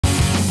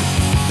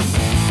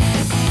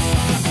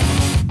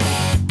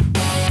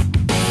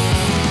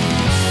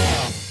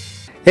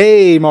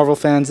Hey Marvel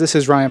fans, this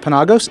is Ryan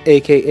Panagos,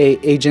 aka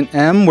Agent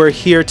M. We're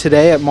here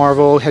today at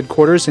Marvel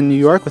headquarters in New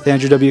York with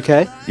Andrew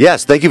W.K.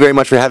 Yes, thank you very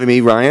much for having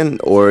me, Ryan,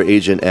 or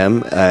Agent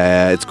M.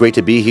 It's great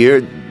to be here.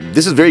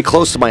 This is very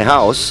close to my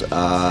house.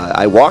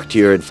 I walked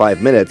here in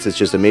 5 minutes. It's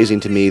just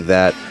amazing to me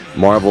that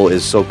Marvel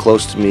is so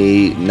close to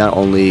me, not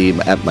only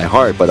at my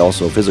heart, but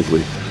also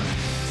physically.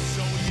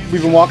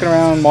 We've been walking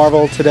around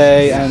Marvel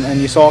today,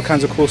 and you saw all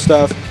kinds of cool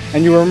stuff,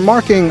 and you were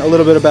remarking a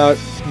little bit about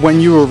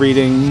when you were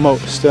reading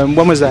most.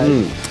 When was that?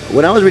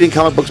 When I was reading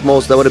comic books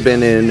most, that would have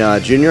been in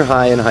junior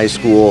high and high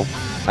school.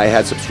 I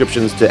had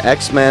subscriptions to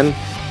X-Men,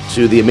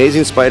 to The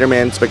Amazing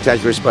Spider-Man,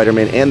 Spectacular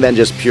Spider-Man, and then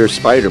just pure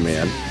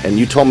Spider-Man. And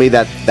you told me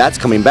that that's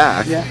coming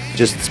back. Yeah.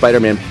 Just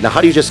Spider-Man. Now,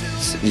 how do you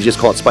just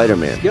call it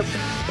Spider-Man? Yep.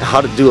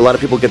 How do a lot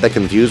of people get that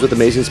confused with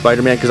Amazing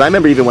Spider-Man? Because I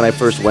remember even when I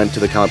first went to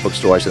the comic book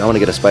store, I said, I want to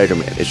get a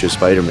Spider-Man, issue of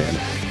Spider-Man.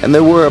 And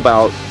there were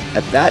about,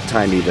 at that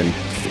time even,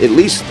 at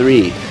least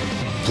 3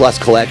 plus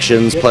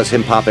collections, plus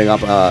him popping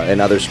up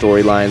in other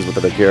storylines with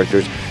other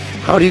characters.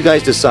 How do you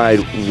guys decide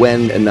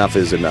when enough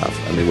is enough?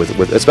 I mean,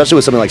 especially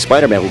with something like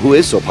Spider-Man, who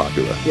is so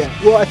popular. Yeah,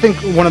 well, I think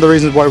one of the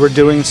reasons why we're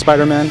doing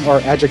Spider-Man,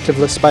 or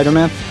adjectiveless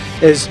Spider-Man,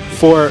 is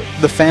for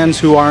the fans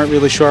who aren't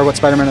really sure what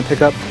Spider-Man to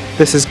pick up.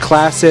 This is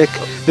classic.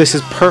 This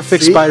is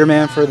perfect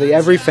Spider-Man for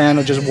every fan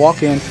who just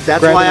walk in.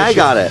 That's why I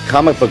got it.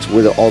 Comic books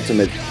were the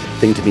ultimate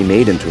thing to be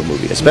made into a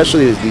movie,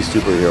 especially these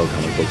superhero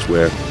comic books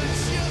where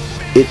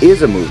it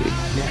is a movie.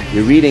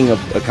 You're reading a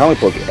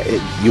comic book.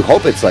 You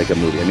hope it's like a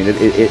movie. I mean,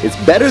 it's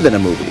better than a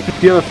movie.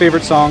 Do you have a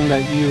favorite song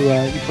that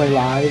you play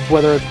live,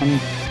 whether it's from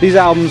these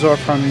albums or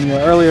from your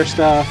earlier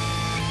stuff?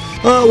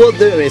 Well,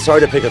 it's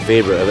hard to pick a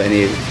favorite of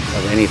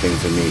anything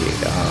for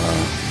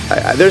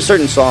me. There's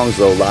certain songs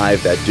though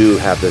live that do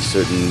have this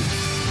certain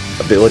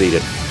ability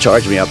to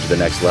charge me up to the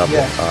next level.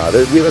 Yeah.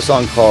 We have a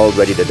song called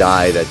 "Ready to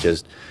Die" that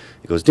just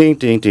it goes ding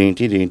ding ding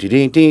ding ding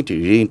ding ding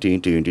ding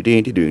ding ding ding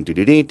ding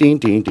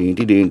ding ding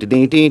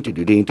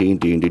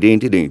ding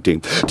ding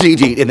ding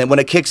ding, and then when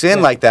it kicks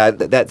in like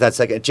that's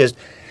like it just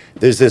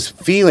there's this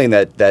feeling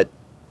that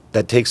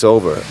takes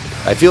over.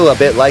 I feel a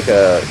bit like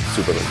a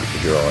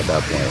superhero at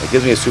that point. It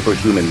gives me a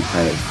superhuman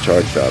kind of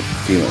charged up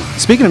feeling.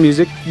 Speaking of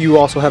music, you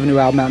also have a new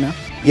album out now.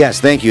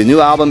 Yes, thank you. New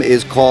album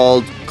is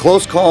called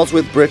Close Calls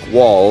with Brick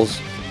Walls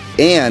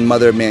and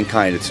Mother of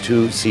Mankind. It's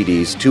 2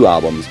 CDs, 2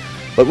 albums.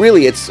 But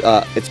really, it's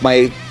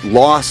my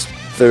lost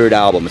 3rd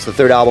album. It's the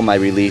 3rd album I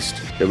released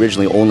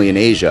originally only in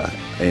Asia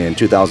in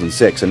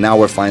 2006, and now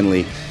we're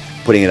finally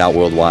putting it out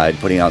worldwide,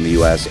 putting it out in the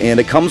U.S. And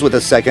it comes with a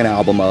 2nd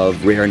album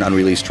of rare and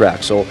unreleased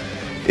tracks. So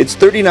it's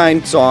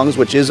 39 songs,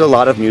 which is a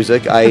lot of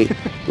music. I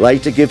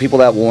like to give people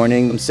that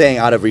warning. I'm saying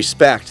out of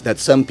respect that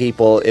some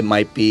people, it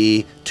might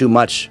be too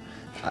much.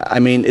 I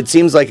mean, it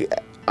seems like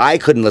I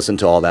couldn't listen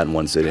to all that in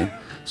one sitting.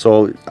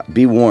 So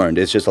be warned,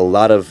 it's just a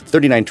lot of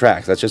 39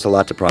 tracks. That's just a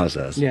lot to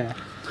process. Yeah.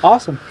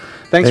 Awesome.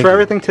 Thanks for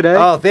everything today.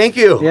 Oh, thank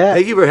you. Yeah.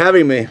 Thank you for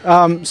having me.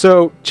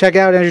 So check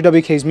out Andrew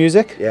W.K.'s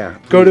music. Yeah.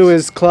 Go to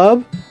his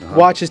club.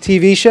 Watch his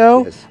TV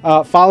show. Yes.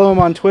 Follow him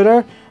on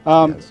Twitter.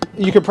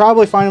 You could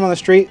probably find him on the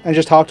street and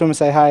just talk to him and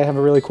say hi, have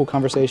a really cool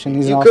conversation.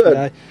 He's an awesome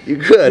guy. You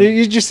could.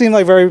 You just seem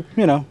like very,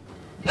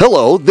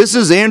 Hello, this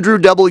is Andrew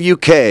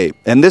W.K.,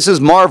 and this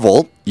is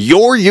Marvel,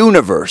 Your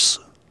Universe.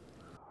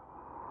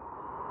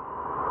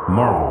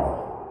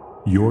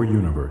 Marvel, Your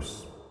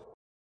Universe.